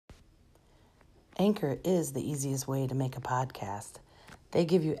Anchor is the easiest way to make a podcast. They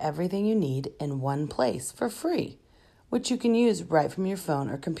give you everything you need in one place for free, which you can use right from your phone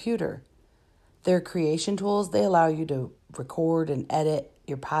or computer. Their creation tools, they allow you to record and edit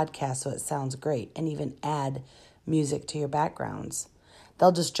your podcast so it sounds great and even add music to your backgrounds.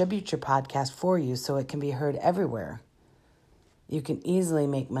 They'll distribute your podcast for you so it can be heard everywhere. You can easily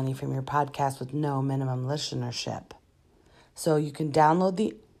make money from your podcast with no minimum listenership. So you can download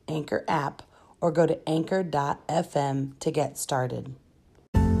the Anchor app or go to anchor.fm to get started.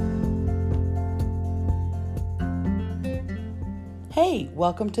 Hey,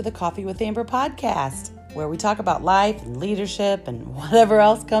 welcome to the Coffee with Amber podcast, where we talk about life and leadership and whatever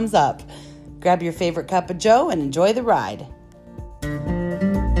else comes up. Grab your favorite cup of joe and enjoy the ride.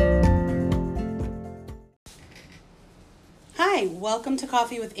 Hi, welcome to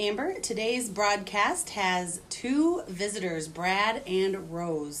Coffee with Amber. Today's broadcast has two visitors, Brad and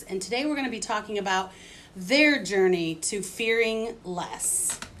Rose. And today we're going to be talking about their journey to fearing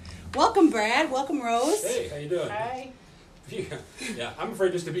less. Welcome, Brad. Welcome, Rose. Hey, how you doing? Hi. Yeah, I'm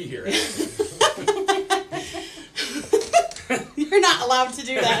afraid just to be here. You're not allowed to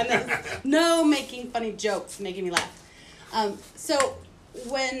do that. No making funny jokes, making me laugh. So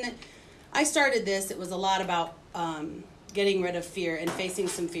when I started this, it was a lot about getting rid of fear and facing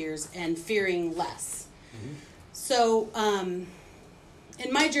some fears and fearing less. Mm-hmm. So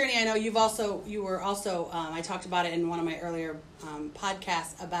in my journey, I know you were also, I talked about it in one of my earlier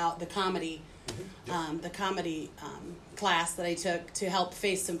podcasts about the comedy, mm-hmm. The comedy class that I took to help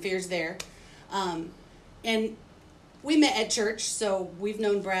face some fears there. And we met at church, so we've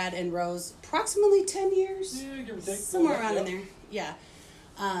known Brad and Rose approximately 10 years. Yeah, give or take. Somewhere around in there. Yeah.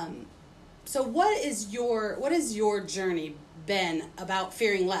 So what is your journey been about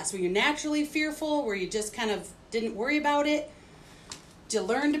fearing less? Were you naturally fearful? Were you just kind of didn't worry about it? Did you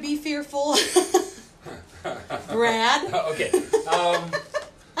learn to be fearful? Brad? Okay.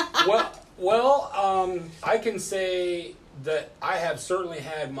 I can say that I have certainly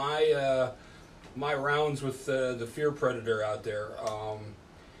had my my rounds with the fear predator out there.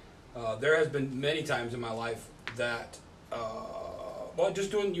 There has been many times in my life that,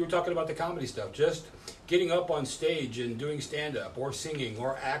 you were talking about the comedy stuff, just getting up on stage and doing stand-up or singing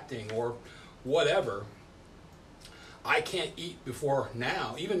or acting or whatever. I can't eat before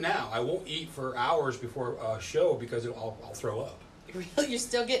now. Even now, I won't eat for hours before a show because I'll throw up. Really? You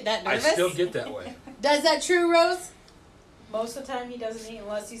still get that nervous? I still get that way. Is that true, Rose? Most of the time he doesn't eat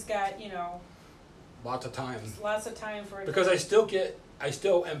unless he's got, Lots of time. lots of time for it. Because I still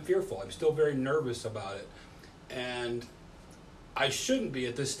am fearful. I'm still very nervous about it. And I shouldn't be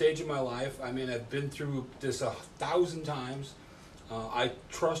at this stage of my life. I mean, I've been through this 1,000 times. I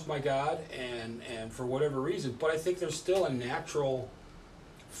trust my God and for whatever reason, but I think there's still a natural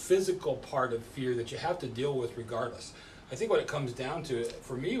physical part of fear that you have to deal with regardless. I think what it comes down to,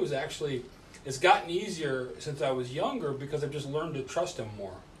 for me, was actually, it's gotten easier since I was younger because I've just learned to trust him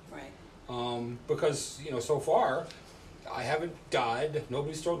more. Right. Because, so far, I haven't died.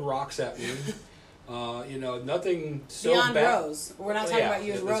 Nobody's thrown rocks at me. Nothing so Beyond bad. Rose. We're not talking about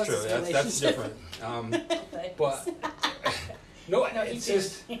you and Rose's relationship. That's different. But no, it's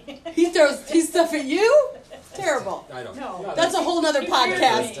just He throws stuff at you? Terrible. I don't No. know. That's a whole nother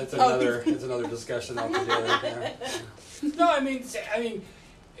podcast. That's another discussion altogether. Yeah. No, I mean,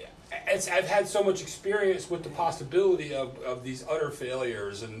 I've had so much experience with the possibility of these utter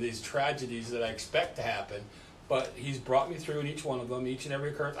failures and these tragedies that I expect to happen, but he's brought me through in each one of them, each and every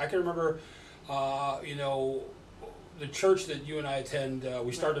occurrence. I can remember, the church that you and I attend.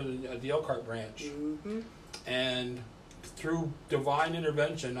 We started at the Elkhart branch, mm-hmm. and through divine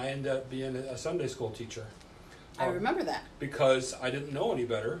intervention, I ended up being a Sunday school teacher. I remember that. Because I didn't know any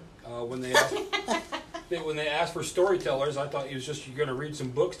better. When they asked for storytellers, I thought you're going to read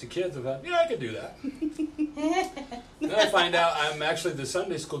some books to kids. I thought, I could do that. Then I find out I'm actually the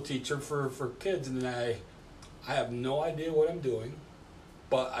Sunday school teacher for kids, and then I have no idea what I'm doing,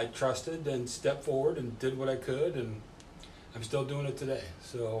 but I trusted and stepped forward and did what I could, and I'm still doing it today.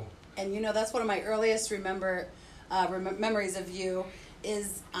 So. And that's one of my earliest memories of you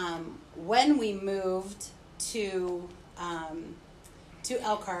is when we moved to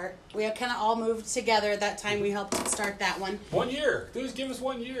Elkhart. We kind of all moved together at that time. We helped start that one. 1 year. Dude, give us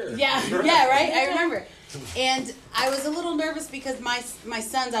 1 year. Yeah, yeah, right? I remember. And I was a little nervous because my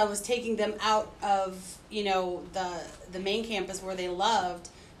sons, I was taking them out of, the main campus where they loved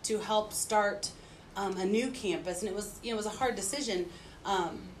to help start a new campus. And it was a hard decision.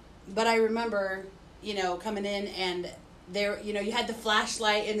 But I remember, coming in and there, you had the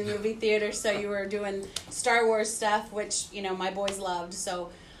flashlight in the movie theater, so you were doing Star Wars stuff, which, my boys loved. So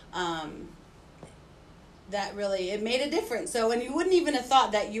that really, it made a difference. So, and you wouldn't even have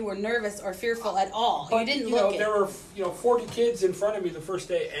thought that you were nervous or fearful at all. But, you didn't you know, look it. there were 40 kids in front of me the first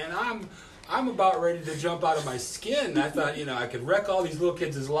day, and I'm about ready to jump out of my skin. I thought, I could wreck all these little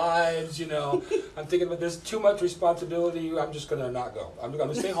kids' lives. I'm thinking about this, too much responsibility. I'm just gonna not go. I'm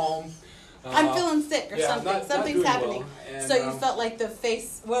gonna stay home. I'm feeling sick or yeah, something. not Something's doing happening. well. And, so you felt like the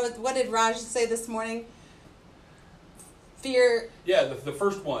face. What did Raj say this morning? Fear. Yeah, the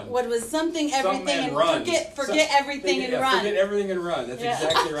first one. What was something, everything, and run. forget everything and run. Forget everything and run. That's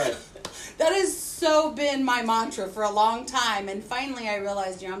exactly right. That has so been my mantra for a long time, and finally I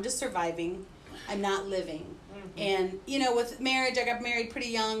realized, I'm just surviving. I'm not living. And, with marriage, I got married pretty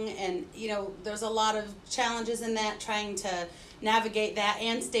young, and, there's a lot of challenges in that, trying to navigate that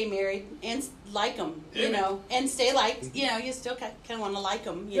and stay married and like them, and stay liked. You still kind of want to like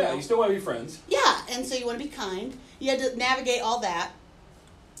them, Yeah, you still want to be friends. Yeah, and so you want to be kind. You had to navigate all that.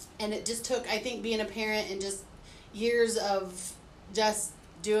 And it just took, I think, being a parent and just years of just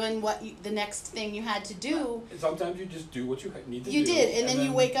doing the next thing you had to do. And sometimes you just do what you need to do. You did, and then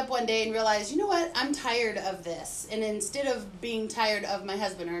you wake up one day and realize, you know what, I'm tired of this. And instead of being tired of my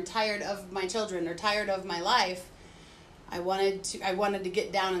husband or tired of my children or tired of my life, I wanted to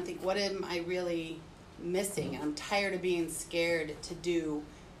get down and think, what am I really missing? And I'm tired of being scared to do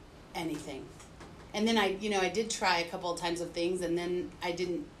anything. And then I did try a couple of times of things, and then I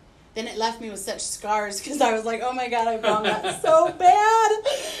didn't. Then it left me with such scars because I was like, oh my God, I've done that so bad.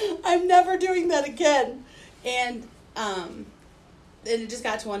 I'm never doing that again. And it just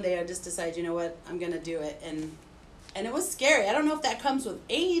got to one day I just decided, you know what, I'm going to do it. And it was scary. I don't know if that comes with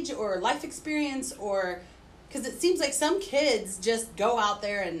age or life experience or... Because it seems like some kids just go out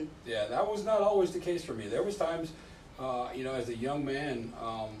there and... Yeah, that was not always the case for me. There was times, as a young man,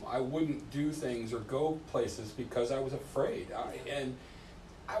 I wouldn't do things or go places because I was afraid. And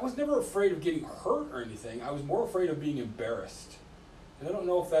I was never afraid of getting hurt or anything. I was more afraid of being embarrassed. And I don't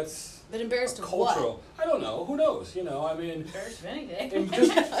know if that's... But embarrassed of cultural. what? I don't know. Who knows? Embarrassed of anything.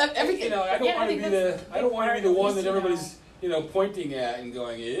 Everything. I don't want to be the one that everybody's... pointing at and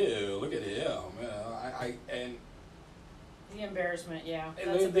going, ew, look at him. And the embarrassment, yeah.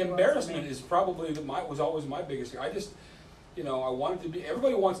 And the embarrassment is probably was always my biggest. I just, I wanted to be.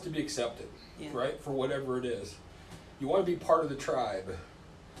 Everybody wants to be accepted, right? For whatever it is, you want to be part of the tribe,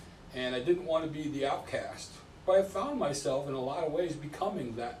 and I didn't want to be the outcast. But I found myself in a lot of ways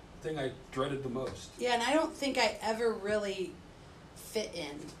becoming that thing I dreaded the most. Yeah, and I don't think I ever really fit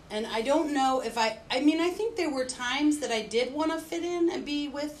in. And I don't know if I think there were times that I did want to fit in and be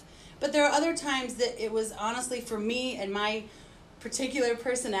with, but there are other times that it was honestly for me and my particular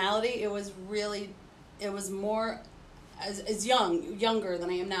personality, it was more as younger than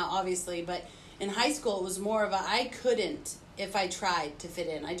I am now, obviously, but in high school it was more of I couldn't if I tried to fit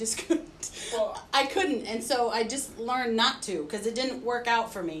in. I just couldn't. Well, I couldn't, and so I just learned not to because it didn't work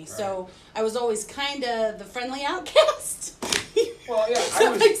out for me. Right. So I was always kind of the friendly outcast. Well, yeah, Does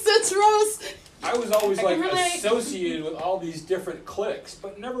that make sense, Rose? I was always associated with all these different cliques,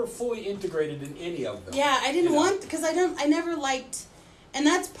 but never fully integrated in any of them. Yeah, I didn't want because I never liked, and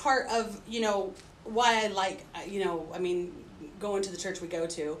that's part of why I like going to the church we go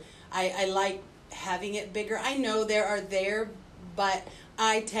to. I like having it bigger. I know there are there, but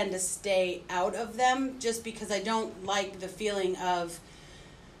I tend to stay out of them just because I don't like the feeling of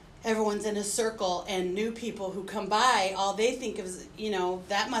everyone's in a circle and new people who come by, all they think of is,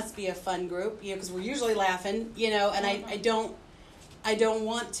 that must be a fun group, because we're usually laughing, and I don't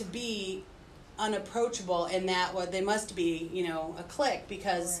want to be unapproachable in that, they must be, a clique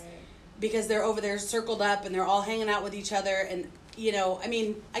because they're over there circled up and they're all hanging out with each other and,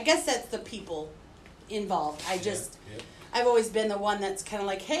 I guess that's the people involved. I've always been the one that's kind of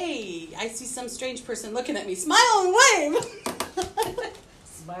like, hey, I see some strange person looking at me, smile and wave.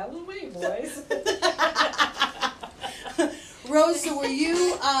 Smile and wave, boys. Rose, so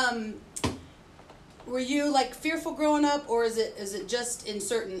were you like fearful growing up, or is it just in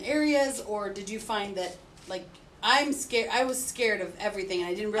certain areas, or did you find that I'm scared? I was scared of everything, and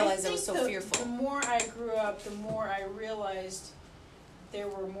I didn't realize I was so fearful. The more I grew up, the more I realized there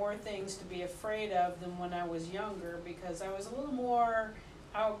were more things to be afraid of than when I was younger, because I was a little more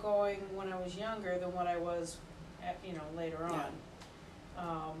outgoing when I was younger than what I was, later on.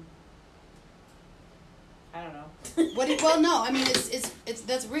 I don't know. It's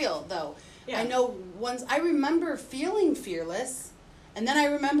that's real though. Yeah. I know I remember feeling fearless, and then I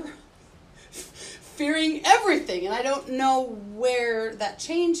remember fearing everything, and I don't know where that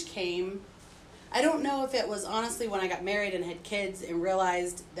change came. I don't know if it was honestly when I got married and had kids and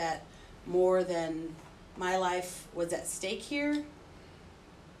realized that more than my life was at stake here,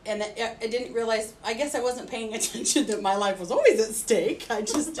 I didn't realize, I guess I wasn't paying attention that my life was always at stake. I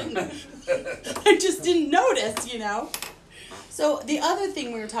just didn't notice, you know. So the other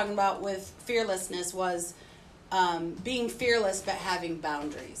thing we were talking about with fearlessness was being fearless but having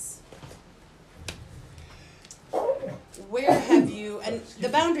boundaries. Where have you, and the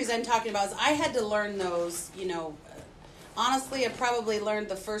boundaries I'm talking about is I had to learn those, you know, honestly I probably learned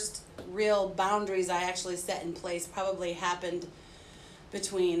the first real boundaries I actually set in place probably happened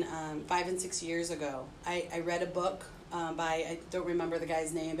between 5 and 6 years ago. I read a book by, I don't remember the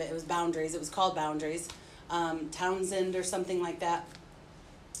guy's name, but it was Boundaries. It was called Boundaries. Townsend or something like that.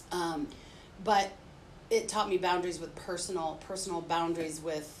 But it taught me boundaries with personal boundaries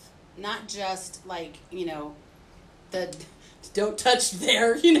with not just like, you know, the don't touch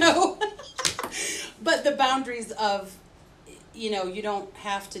there, you know, but the boundaries of, you know, you don't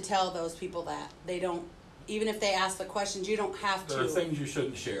have to tell those people that. They don't, even if they ask the questions, you don't have to. There are things you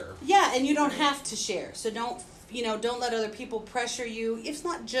shouldn't share. Yeah, and you don't have to share. So don't let other people pressure you. It's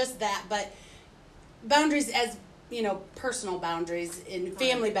not just that, but boundaries as, you know, personal boundaries, and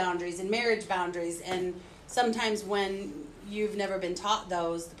family boundaries, and marriage boundaries, and sometimes when you've never been taught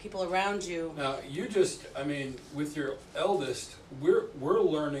those, the people around you. Now, with your eldest, we're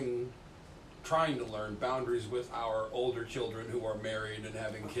trying to learn boundaries with our older children who are married and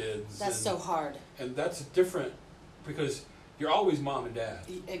having kids. That's so hard. And that's different because you're always mom and dad.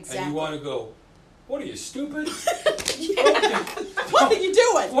 Exactly. And you want to go, what are you, stupid? What are you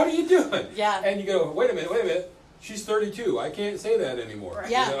doing? What are you doing? Yeah. And you go, wait a minute. She's 32. I can't say that anymore. Right.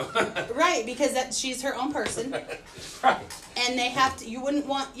 Yeah. You know? Right, because she's her own person. Right. And they have to, you wouldn't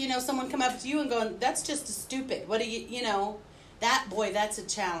want, you know, someone come up to you and going, that's just a stupid. What do you know, that's a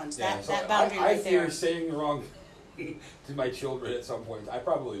challenge. Yeah, That boundary right there. I fear saying the wrong thing to my children at some point. I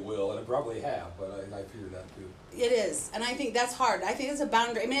probably will, and I probably have, but I fear that too. It is, and I think that's hard. I think it's a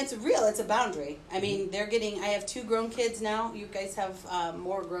boundary. I mean, it's a boundary. I mean, I have 2 grown kids now. You guys have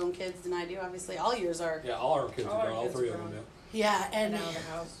more grown kids than I do, obviously. All yours are. Yeah, all our kids are grown, all 3 of them, yeah. And out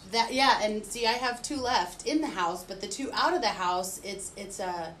of the house. And see, I have 2 left in the house, but the 2 out of the house,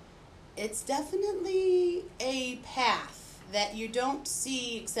 it's definitely a path that you don't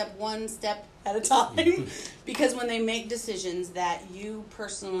see except one step at a time, because when they make decisions that you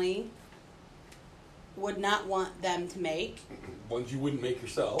personally would not want them to make. Ones you wouldn't make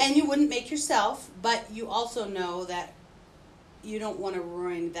yourself. And you wouldn't make yourself, but you also know that you don't want to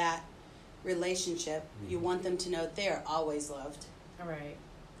ruin that relationship. You want them to know they're always loved. All right.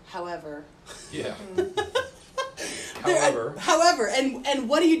 However. Yeah. However, and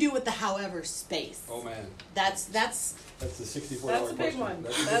what do you do with the however space? Oh man. That's the $64 That's a big question. one.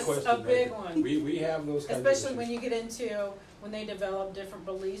 That's a big one. We have those kinds Especially of when you get into when they develop different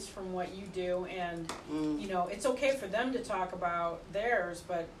beliefs from what you do, and you know, it's okay for them to talk about theirs,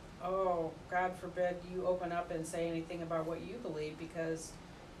 but oh, God forbid you open up and say anything about what you believe, because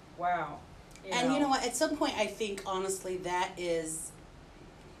wow. You know what, at some point I think honestly that is,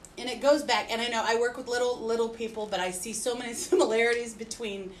 and it goes back, and I know I work with little people, but I see so many similarities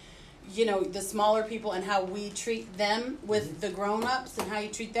between, you know, the smaller people and how we treat them with the grown-ups and how you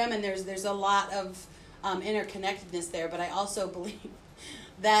treat them, and there's a lot of interconnectedness there, but I also believe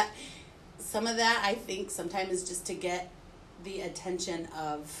that some of that, I think, sometimes is just to get the attention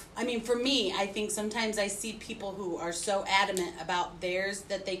of, I mean, for me, I think sometimes I see people who are so adamant about theirs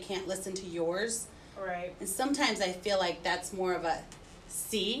that they can't listen to yours. Right. And sometimes I feel like that's more of a,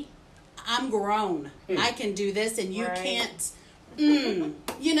 see, I'm grown. I can do this and you can't,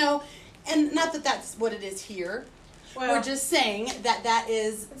 you know, and not that that's what it is here. Well, we're just saying that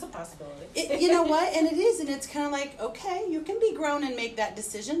is... It's a possibility. You know what? And it is. And it's kind of like, okay, you can be grown and make that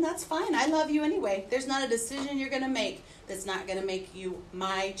decision. That's fine. I love you anyway. There's not a decision you're going to make that's not going to make you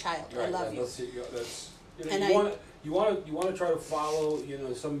my child. Right, I love you. You want to try to follow, you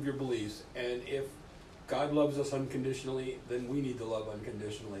know, some of your beliefs. And if God loves us unconditionally, then we need to love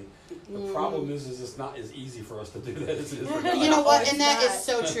unconditionally. The problem is it's not as easy for us to do that as it is for God. You know what? And that is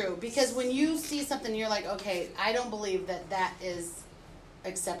so true. Because when you see something, you're like, okay, I don't believe that is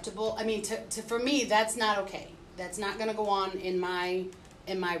acceptable. I mean, for me, that's not okay. That's not going to go on in my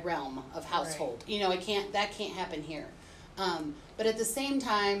realm of household. Right. You know, that can't happen here. But at the same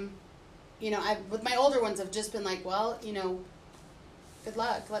time, you know, with my older ones, I've just been like, well, you know, good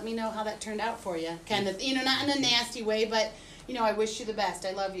luck. Let me know how that turned out for you. Kind of, you know, not in a nasty way, but, you know, I wish you the best.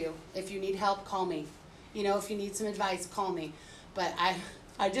 I love you. If you need help, call me. You know, if you need some advice, call me. But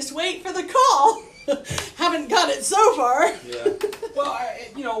I just wait for the call. Haven't got it so far. Yeah. Well,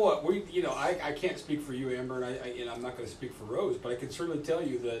 you know what? I can't speak for you, Amber, and I'm not going to speak for Rose, but I can certainly tell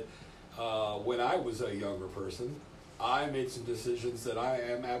you that when I was a younger person, I made some decisions that I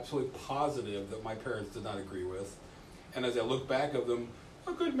am absolutely positive that my parents did not agree with. And as I look back of them,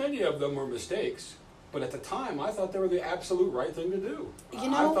 a good many of them were mistakes. But at the time, I thought they were the absolute right thing to do. You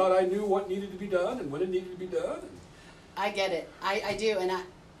know, I thought I knew what needed to be done and when it needed to be done. I get it. I do. And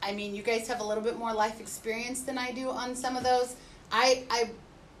I mean, you guys have a little bit more life experience than I do on some of those.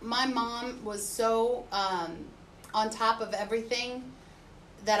 My mom was so on top of everything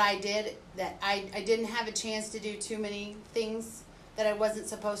that I did that I didn't have a chance to do too many things that I wasn't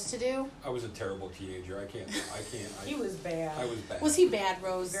supposed to do. I was a terrible teenager. I can't. He was bad. I was bad. Was he bad,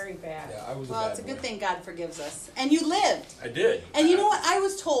 Rose? Very bad. Yeah, I was a Well, bad it's a good boy. thing God forgives us. And you lived. I did. And you know what? I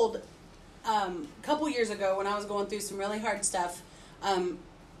was told a couple years ago when I was going through some really hard stuff,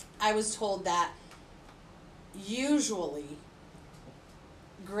 I was told that usually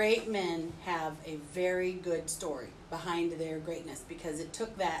great men have a very good story behind their greatness because it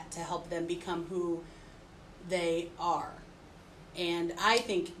took that to help them become who they are. And I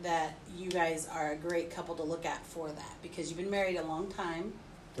think that you guys are a great couple to look at for that because you've been married a long time,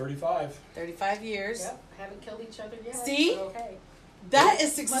 35. 35 years. Yep, haven't killed each other yet. See? So okay. That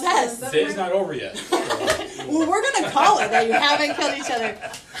is success. The day's not over yet. Well, we're going to call it that you haven't killed each other.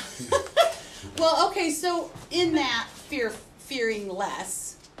 Well, okay, so in that fearing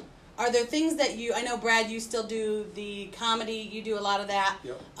less, are there things that I know, Brad, you still do the comedy, you do a lot of that.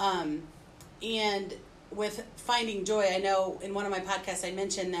 Yep. And with finding joy, I know in one of my podcasts I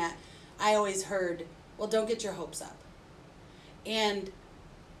mentioned that I always heard, well, don't get your hopes up. And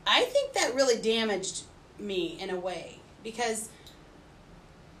I think that really damaged me in a way because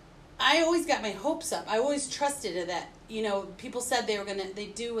I always got my hopes up. I always trusted that, people said they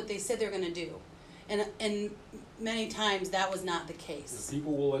do what they said they were going to do. And many times that was not the case.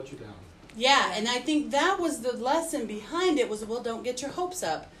 People will let you down. Yeah, and I think that was the lesson behind it was, well, don't get your hopes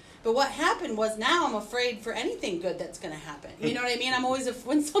up. But what happened was now I'm afraid for anything good that's going to happen. You know what I mean? I'm always,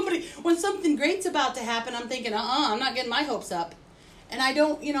 when something great's about to happen, I'm thinking, I'm not getting my hopes up. And I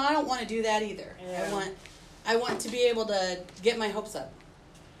don't want to do that either. Yeah. I want to be able to get my hopes up.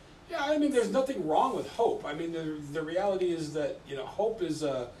 Yeah, I mean, there's nothing wrong with hope. I mean, the reality is that, hope is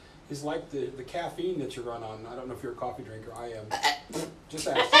like the caffeine that you run on. I don't know if you're a coffee drinker. I am. Just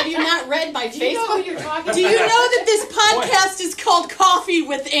ask. Have you not read my Do you know Facebook? who you're talking Do you know that this podcast is called Coffee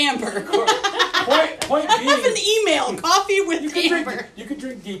with Amber? Point I have an being, email, Coffee with Amber. you can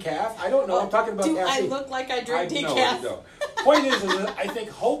drink decaf. I don't know. I'm talking about Do caffeine. I look like I drink No, decaf? you don't. Point is that I think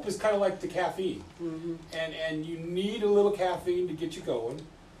hope is kind of like the caffeine. Mm-hmm. And you need a little caffeine to get you going,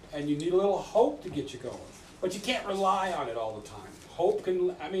 and you need a little hope to get you going. But you can't rely on it all the time. Hope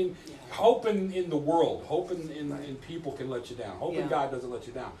hope in the world, hope in people can let you down. Hope in God doesn't let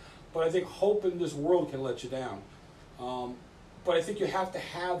you down. But I think hope in this world can let you down. But I think you have to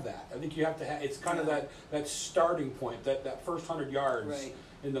have that. I think you have to have, it's kind of that starting point, that first 100 yards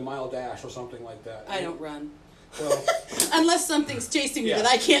in the mile dash or something like that. I don't run. Well, unless something's chasing me that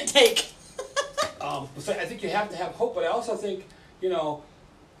I can't take. So I think you have to have hope, but I also think,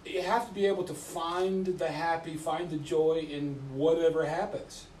 you have to be able to find the happy, find the joy in whatever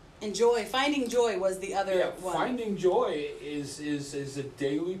happens. And finding joy was the other one. Finding joy is a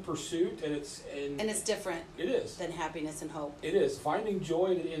daily pursuit, and it's different. It is than happiness and hope. It is finding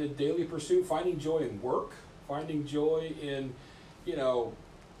joy in a daily pursuit, finding joy in work, finding joy in,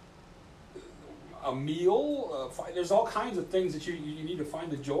 a meal. There's all kinds of things that you need to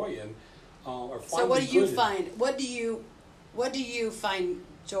find the joy in. So what do you find? What do you find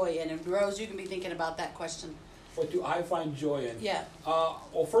joy in? And Rose, you can be thinking about that question. What do I find joy in? Yeah.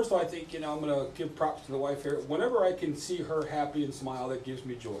 Well, first of all, I think, I'm going to give props to the wife here. Whenever I can see her happy and smile, that gives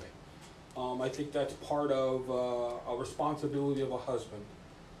me joy. I think that's part of a responsibility of a husband.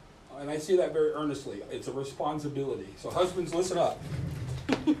 And I see that very earnestly. It's a responsibility. So husbands, listen up.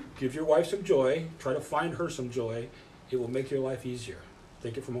 Give your wife some joy. Try to find her some joy. It will make your life easier.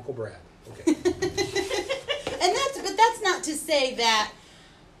 Take it from Uncle Brad. Okay. But that's not to say that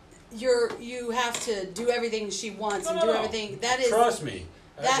you have to do everything she wants and do everything. That is. Trust me,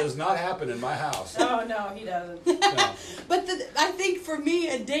 that does not happen in my house. Oh no, he doesn't. No. But I think for me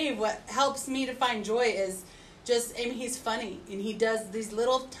and Dave, what helps me to find joy is he's funny and he does these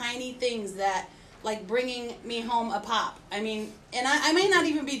little tiny things that, like bringing me home a pop. And I may not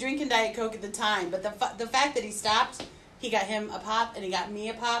even be drinking Diet Coke at the time, but the fact that he stopped, he got him a pop and he got me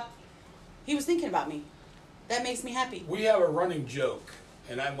a pop. He was thinking about me. That makes me happy. We have a running joke,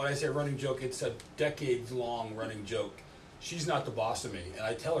 and when I say running joke, it's a decades-long running joke. She's not the boss of me, and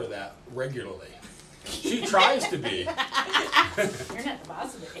I tell her that regularly. She tries to be. You're not the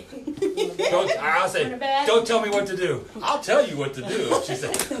boss of me. I'll say, don't tell me what to do. I'll tell you what to do, she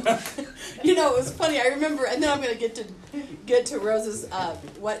said. You know, it was funny. I remember, and then I'm going to get to Rose's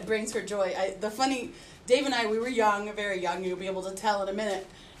what brings her joy. Dave and I, we were young, very young. You'll be able to tell in a minute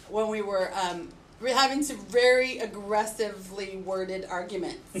when we were having some very aggressively worded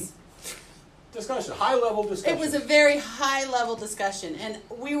arguments. Discussion, high-level discussion. It was a very high-level discussion, and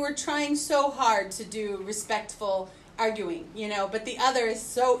we were trying so hard to do respectful arguing, you know, but the other is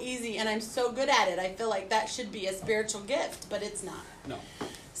so easy, and I'm so good at it. I feel like that should be a spiritual gift, but it's not. No.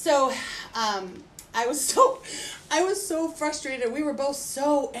 So, I was so frustrated. We were both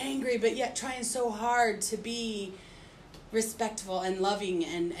so angry, but yet trying so hard to be respectful and loving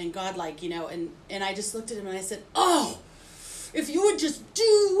and godlike, you know, and I just looked at him and I said, "Oh, if you would just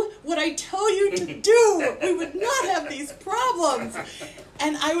do what I tell you to do, we would not have these problems."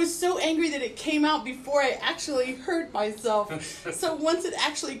 And I was so angry that it came out before I actually heard myself. So once it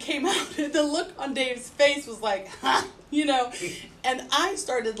actually came out, the look on Dave's face was like, "Ha," you know. And I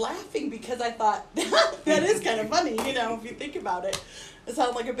started laughing because I thought, that is kind of funny, you know, if you think about it. It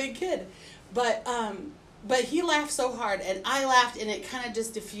sounds like a big kid. But he laughed so hard, and I laughed, and it kind of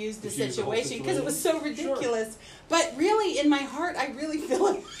just diffused the situation because it was so ridiculous. Sure. But really, in my heart, I really feel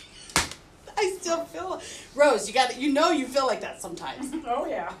like I still feel. Rose, you feel like that sometimes. Oh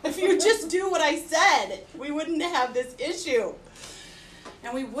yeah. If you just do what I said, we wouldn't have this issue,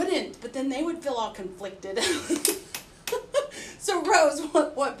 and we wouldn't. But then they would feel all conflicted. So, Rose,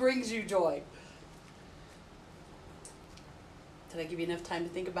 what brings you joy? Did I give you enough time to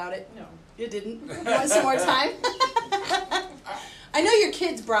think about it? No. You didn't? You want some more time? I know your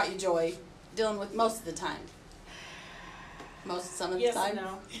kids brought you joy, dealing with most of the time. Some of the time? Yes and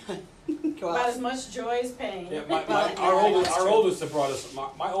no. Go About on. as much joy as pain. Yeah, Well, our oldest has brought us.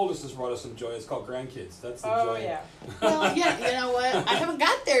 My oldest has brought us some joy. It's called grandkids. That's the joy. Oh yeah. Well, yeah, you know what? I haven't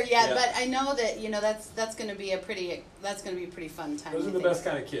got there yet, Yeah. but I know that, you know, that's going to be a pretty fun time. Those I are the think. best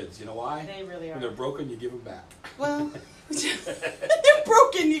kind of kids. You know why? They really are. When they're broken, you give them back. Well, they're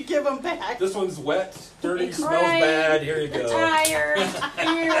broken, you give them back. This one's wet, dirty, They're smells crying, bad. Here you They're go. tired.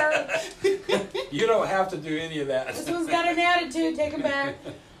 Here. You don't have to do any of that. This one's got an attitude. Take him back.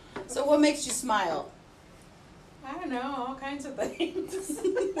 So what makes you smile? I don't know. All kinds of things.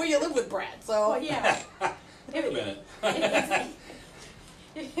 Well, you live with Brad, so. Well, yeah. Wait a minute.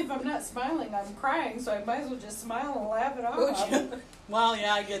 If I'm not smiling, I'm crying, so I might as well just smile and laugh it off. Well,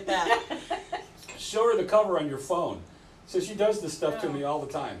 yeah, I get that. Show her the cover on your phone. So she does this stuff to No. me all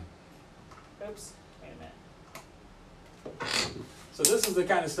the time. Oops. Wait a minute. So this is the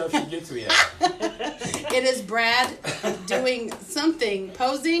kind of stuff she gets me at. It is Brad doing something,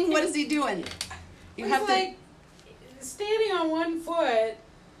 posing. What is he doing? You It's have like standing on one foot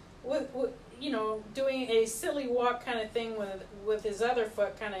with you know, doing a silly walk kind of thing with his other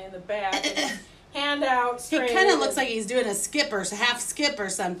foot kind of in the back, and his hand out He straight. kind of looks like he's doing a skip or half skip or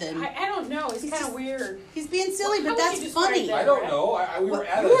something. I don't know. It's kind just- of weird. He's being silly, How but would that's you describe funny. that? I don't know. We were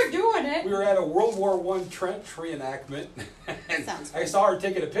at You were doing it. we were at a World War I trench reenactment. And Sounds I saw her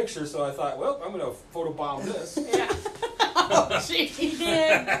taking a picture, so I thought, well, I'm going to photobomb this. Yeah, Oh, he gee.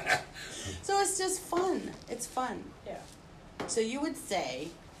 did. So it's just fun. It's fun. Yeah. So you would say,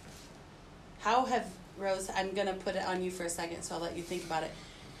 Rose, I'm going to put it on you for a second, so I'll let you think about it.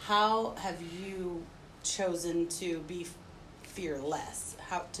 How have you chosen to be fearless?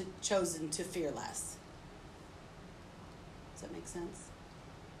 Chosen to fear less? Does that make sense?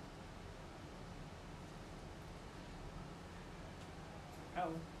 Oh.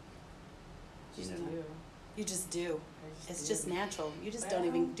 You Just don't know. do. You just do. It's just do. natural. You just Well. don't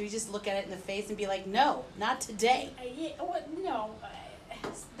even. Do you just look at it in the face and be like, no, not today? Yeah, well, no.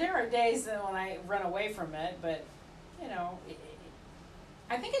 There are days that when I run away from it, but you know,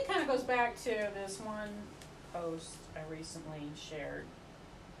 I think it kind of goes back to this one post I recently shared.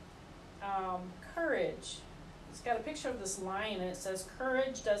 Courage. It's got a picture of this lion, and it says,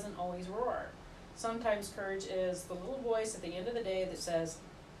 "Courage doesn't always roar. Sometimes courage is the little voice at the end of the day that says,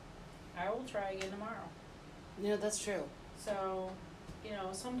 'I will try again tomorrow.'" You know, that's true. So, you know,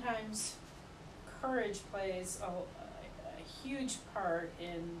 sometimes courage plays a huge part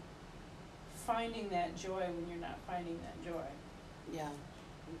in finding that joy when you're not finding that joy. Yeah,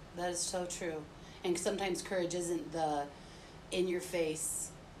 that is so true. And sometimes courage isn't the in your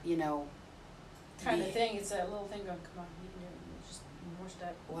face, you know, Kind of thing. It's that little thing going, come on, you can do it. Just one more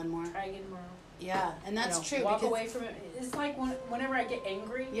step. one more. Try again tomorrow. Yeah, and that's You know, true. Walk because, away from it. It's like whenever I get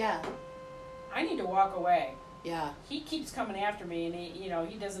angry, Yeah, I need to walk away. yeah, He keeps coming after me, and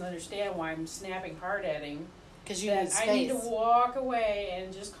he doesn't understand why I'm snapping hard at him. because you That need space. I need to walk away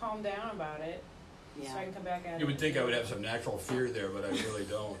and just calm down about it. So I can come back at it. You would think I would have some natural fear there, but I really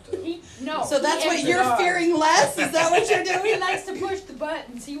don't. No. So that's what he you're does. fearing less? Is that what you're He doing? likes to push the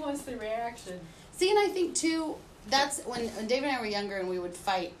buttons. He wants the reaction. See, and I think too, that's when David and I were younger and we would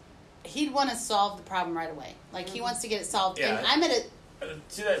fight, he'd want to solve the problem right away. Like, he wants to get it solved. Yeah. And I'm at a...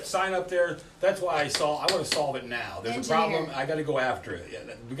 See that sign up there? That's why I want to solve it now. There's Engineer. a problem. I got to go after it. Yeah,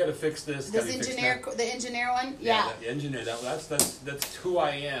 we got to fix this. This gotta fix engineer, that. the engineer one? Yeah. The engineer. That's who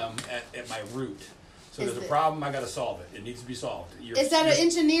I am at my root. So Is there's a it- problem. I got to solve it. It needs to be solved. Is that an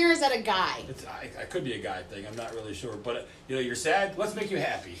engineer or is that a guy? I could be a guy thing. I'm not really sure. But you're sad. Let's make you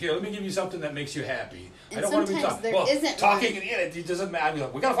happy. Here, let me give you something that makes you happy. And I don't want to be sometimes talking. there Well, isn't talking one. and it doesn't matter. I'd be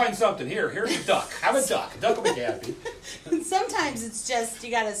like, we got to find something. Here's a duck. Have a duck. A duck will make you happy. And sometimes it's just,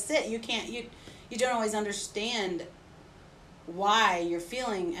 you gotta sit. You can't, you don't always understand why you're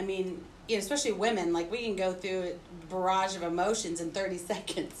feeling. I mean, especially women, like, we can go through a barrage of emotions in 30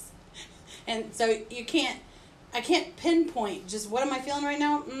 seconds. And so I can't pinpoint just what am I feeling right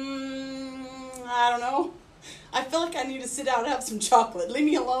now? I don't know. I feel like I need to sit down and have some chocolate. Leave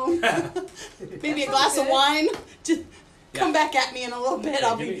me alone. Maybe a glass of wine. Just come back at me in a little bit.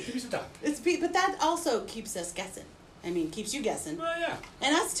 Yeah, give me some time. But that also keeps us guessing. I mean, keeps you guessing. Well, yeah.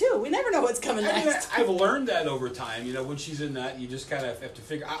 And us too. We never know what's coming I mean, next. I've learned that over time. When she's in that, you just kind of have to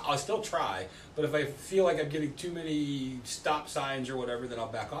figure. I'll still try, but if I feel like I'm getting too many stop signs or whatever, then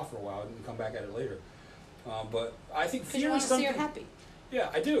I'll back off for a while and come back at it later. But I think Because you fear want is to see something. her happy. Yeah,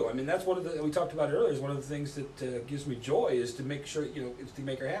 I do. I mean, that's one of the we talked about it earlier. Is one of the things that gives me joy is to make sure it's to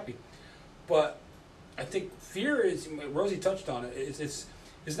make her happy. But I think fear is. Rosie touched on it.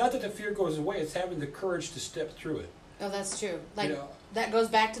 It's not that the fear goes away. It's having the courage to step through it. Oh, that's true. Like, You know, that goes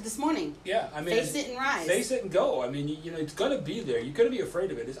back to this morning. Yeah, I mean, Face it and rise. Face it and go. I mean, it's gonna be there. You're gonna be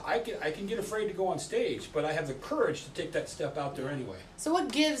afraid of it. I can get afraid to go on stage, but I have the courage to take that step out there anyway. So what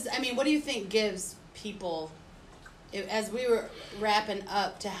do you think gives people, as we were wrapping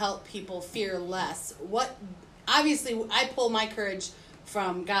up, to help people fear less? Obviously, I pull my courage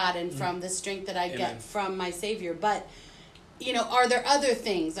from God and from the strength that I Amen. get from my Savior. But, are there other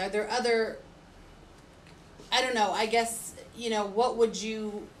things? Are there other, I don't know, I guess, what would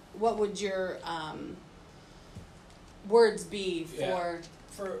your words be for...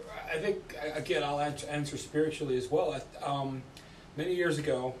 I think, again, I'll answer spiritually as well. Many years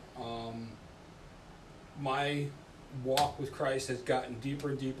ago, my walk with Christ has gotten deeper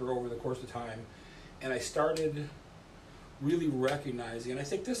and deeper over the course of time, and I started really recognizing, and I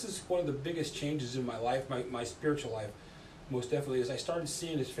think this is one of the biggest changes in my life, my spiritual life, most definitely, is I started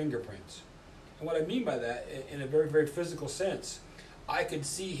seeing His fingerprints. And what I mean by that, in a very, very physical sense, I could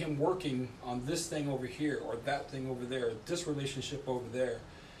see Him working on this thing over here, or that thing over there, this relationship over there.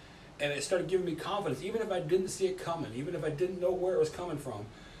 And it started giving me confidence, even if I didn't see it coming, even if I didn't know where it was coming from.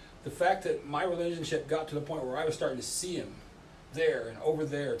 The fact that my relationship got to the point where I was starting to see Him there and over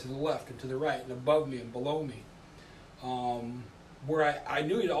there, to the left and to the right, and above me and below me, where I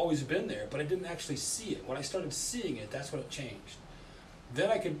knew He'd always been there, but I didn't actually see it. When I started seeing it, that's when it changed. Then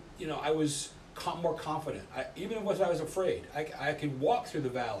I could, I was more confident. Even if I was afraid, I could walk through the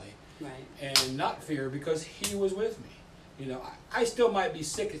valley and not fear because He was with me. I still might be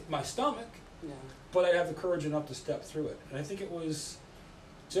sick at my stomach, but I'd have the courage enough to step through it. And I think it was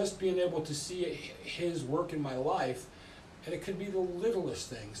just being able to see His work in my life, and it could be the littlest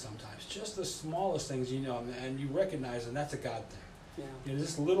things sometimes, just the smallest things, and you recognize, and that's a God thing.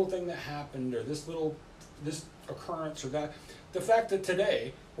 This little thing that happened, or this occurrence, or that. The fact that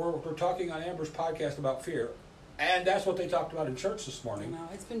today we're talking on Amber's podcast about fear, and that's what they talked about in church this morning. No,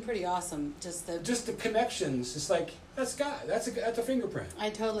 it's been pretty awesome. Just the connections. It's like, that's God. That's a fingerprint. I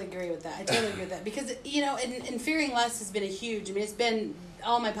totally agree with that. Because, and fearing less has been a huge, it's been,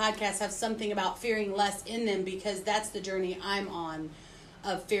 all my podcasts have something about fearing less in them, because that's the journey I'm on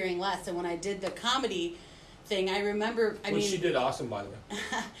of fearing less. And when I did the comedy thing, I remember, She did awesome, by the way.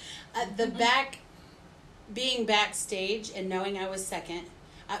 Being backstage and knowing I was second,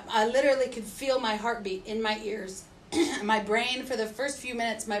 I literally could feel my heartbeat in my ears. My brain, for the first few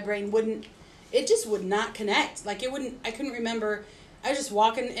minutes, it just would not connect. Like, I couldn't remember. I was just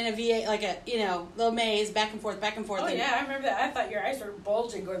walking in a VA, like a, little maze, back and forth. Oh, yeah, I remember that. I thought your eyes were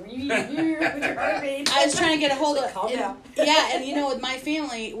bulging, going, with your heartbeat. I was trying to get a hold of Calm down. Yeah, and with my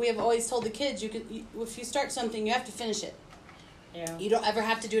family, we have always told the kids, if you start something, you have to finish it. Yeah. You don't ever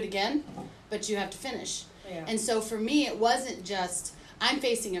have to do it again, but you have to finish. Yeah. And so for me, it wasn't just, I'm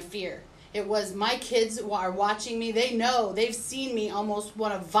facing a fear. It was, my kids are watching me. They know, they've seen me almost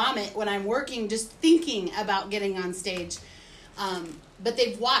want to vomit when I'm working, just thinking about getting on stage. but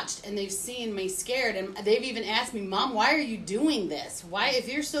they've watched and they've seen me scared, and they've even asked me, Mom, why are you doing this? Why,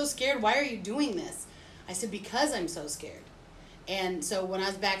 if you're so scared, why are you doing this? I said, because I'm so scared. And so when I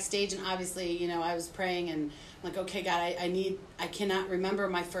was backstage, and obviously, you know, I was praying, and I'm like, okay, God, I cannot remember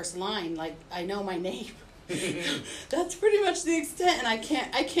my first line. Like, I know my name. That's pretty much the extent, and I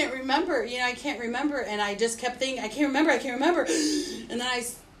can't remember, you know, I can't remember, and I just kept thinking, I can't remember, and then I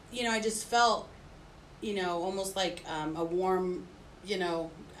just felt, you know, almost like a warm, you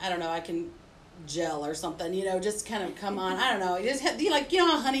know, I don't know, I can gel or something, you know, just kind of come on, I don't know, just like, you know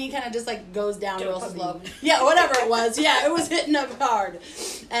how honey kind of just like goes down real slow, yeah, whatever it was, yeah, it was hitting up hard,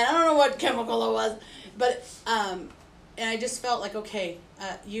 and I don't know what chemical it was, but and I just felt like, okay,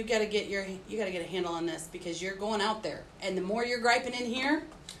 you gotta get a handle on this, because you're going out there, and the more you're griping in here,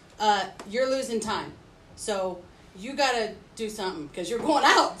 you're losing time. So you gotta do something, because you're going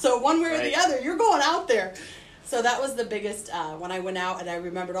out. So one way or the other, you're going out there. So that was the biggest when I went out, and I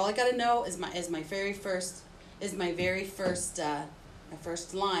remembered all I gotta know is my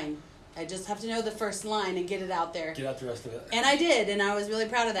first line. I just have to know the first line and get it out there. Get out the rest of it. And I did, and I was really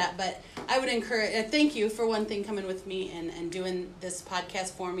proud of that. But I would encourage, thank you for one thing coming with me and doing this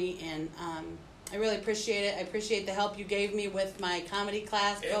podcast for me. And I really appreciate it. I appreciate the help you gave me with my comedy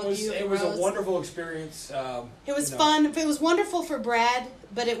class. It was a wonderful experience. It was fun. It was wonderful for Brad,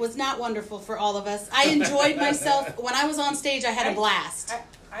 but it was not wonderful for all of us. I enjoyed myself. When I was on stage, I had a blast.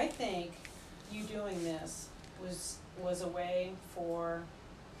 I think you doing this was a way for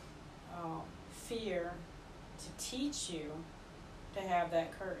fear to teach you to have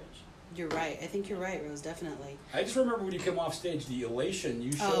that courage. You're right. I think you're right, Rose, definitely. I just remember when you came off stage, the elation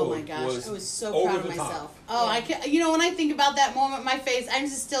you showed. Oh my gosh, I was so proud of myself. Top. Oh, yeah. I can, you know, when I think about that moment, my face, I'm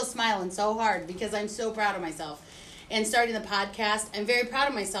just still smiling so hard because I'm so proud of myself. And starting the podcast, I'm very proud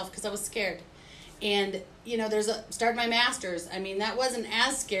of myself because I was scared. And, you know, started my master's. I mean, that wasn't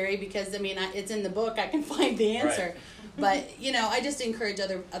as scary because, I mean, it's in the book. I can find the answer. Right. But, you know, I just encourage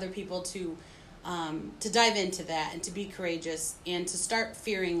other people to dive into that and to be courageous and to start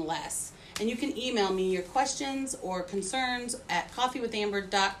fearing less. And you can email me your questions or concerns at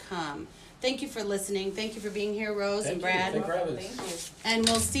coffeewithamber.com. Thank you for listening. Thank you for being here, Rose and Brad. Thank you. Thank you. And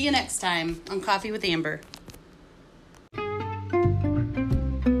we'll see you next time on Coffee with Amber.